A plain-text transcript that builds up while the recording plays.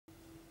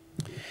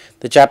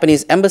The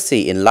Japanese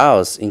Embassy in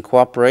Laos, in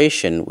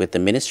cooperation with the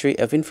Ministry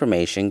of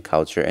Information,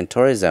 Culture and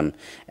Tourism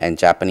and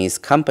Japanese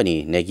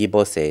company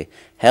Negibose,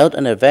 held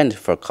an event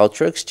for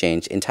cultural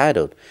exchange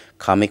entitled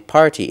Comic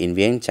Party in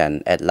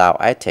Vientiane at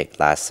Lao-ITECC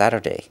last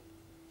Saturday.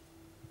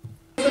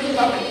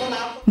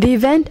 The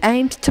event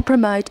aimed to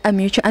promote a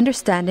mutual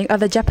understanding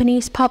of the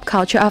Japanese pop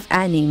culture of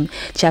anime,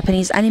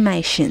 Japanese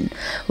animation,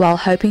 while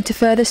hoping to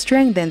further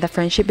strengthen the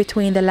friendship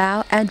between the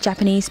Lao and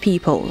Japanese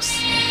peoples.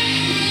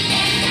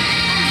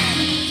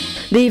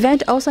 The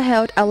event also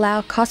held a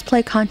Lao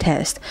Cosplay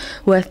Contest,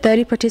 where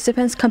 30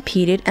 participants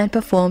competed and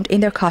performed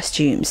in their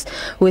costumes,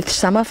 with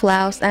some of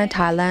Laos and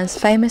Thailand's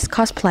famous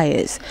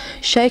cosplayers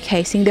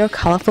showcasing their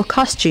colorful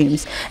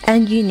costumes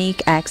and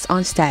unique acts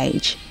on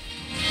stage.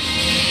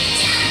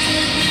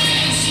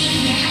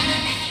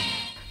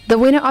 The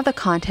winner of the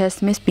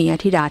contest, Miss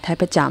Vientiane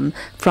Thaiprajam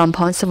from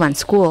Ponsavan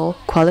School,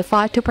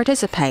 qualified to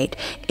participate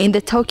in the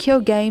Tokyo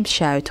Game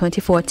Show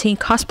 2014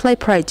 cosplay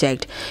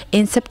project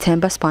in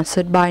September,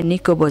 sponsored by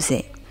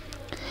Negibose.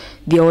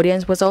 The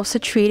audience was also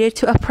treated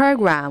to a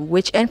program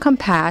which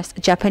encompassed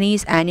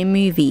Japanese anime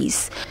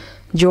movies,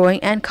 drawing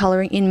and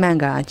coloring in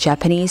manga,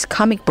 Japanese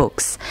comic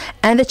books,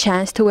 and the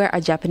chance to wear a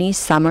Japanese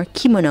summer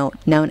kimono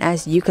known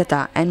as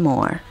yukata and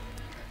more.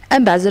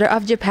 Ambassador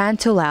of Japan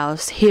to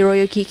Laos,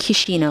 Hiroyuki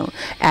Kishino,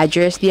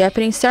 addressed the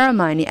opening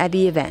ceremony at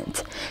the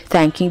event,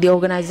 thanking the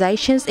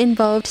organizations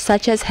involved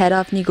such as head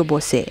of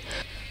Negibose,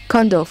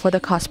 Kondo for the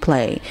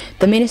cosplay,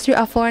 the Ministry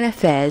of Foreign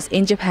Affairs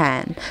in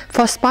Japan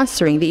for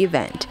sponsoring the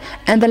event,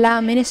 and the Lao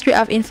Ministry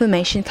of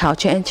Information,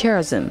 Culture and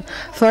Tourism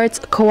for its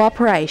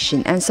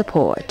cooperation and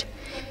support.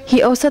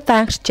 He also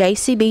thanked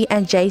JCB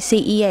and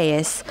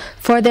JCEAS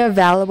for their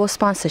valuable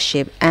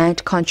sponsorship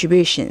and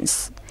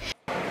contributions.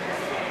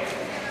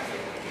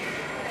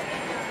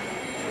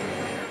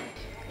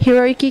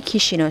 Hiroyuki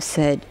Kishino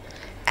said,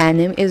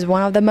 "Anime is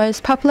one of the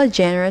most popular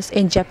genres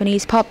in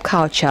Japanese pop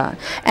culture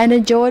and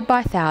enjoyed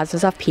by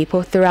thousands of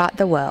people throughout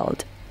the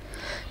world.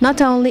 Not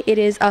only it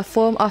is a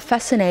form of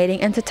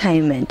fascinating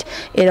entertainment,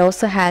 it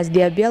also has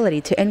the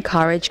ability to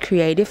encourage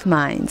creative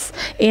minds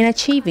in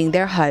achieving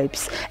their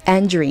hopes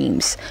and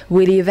dreams,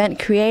 with the event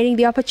creating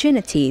the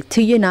opportunity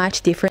to unite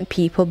different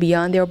people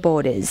beyond their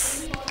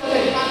borders."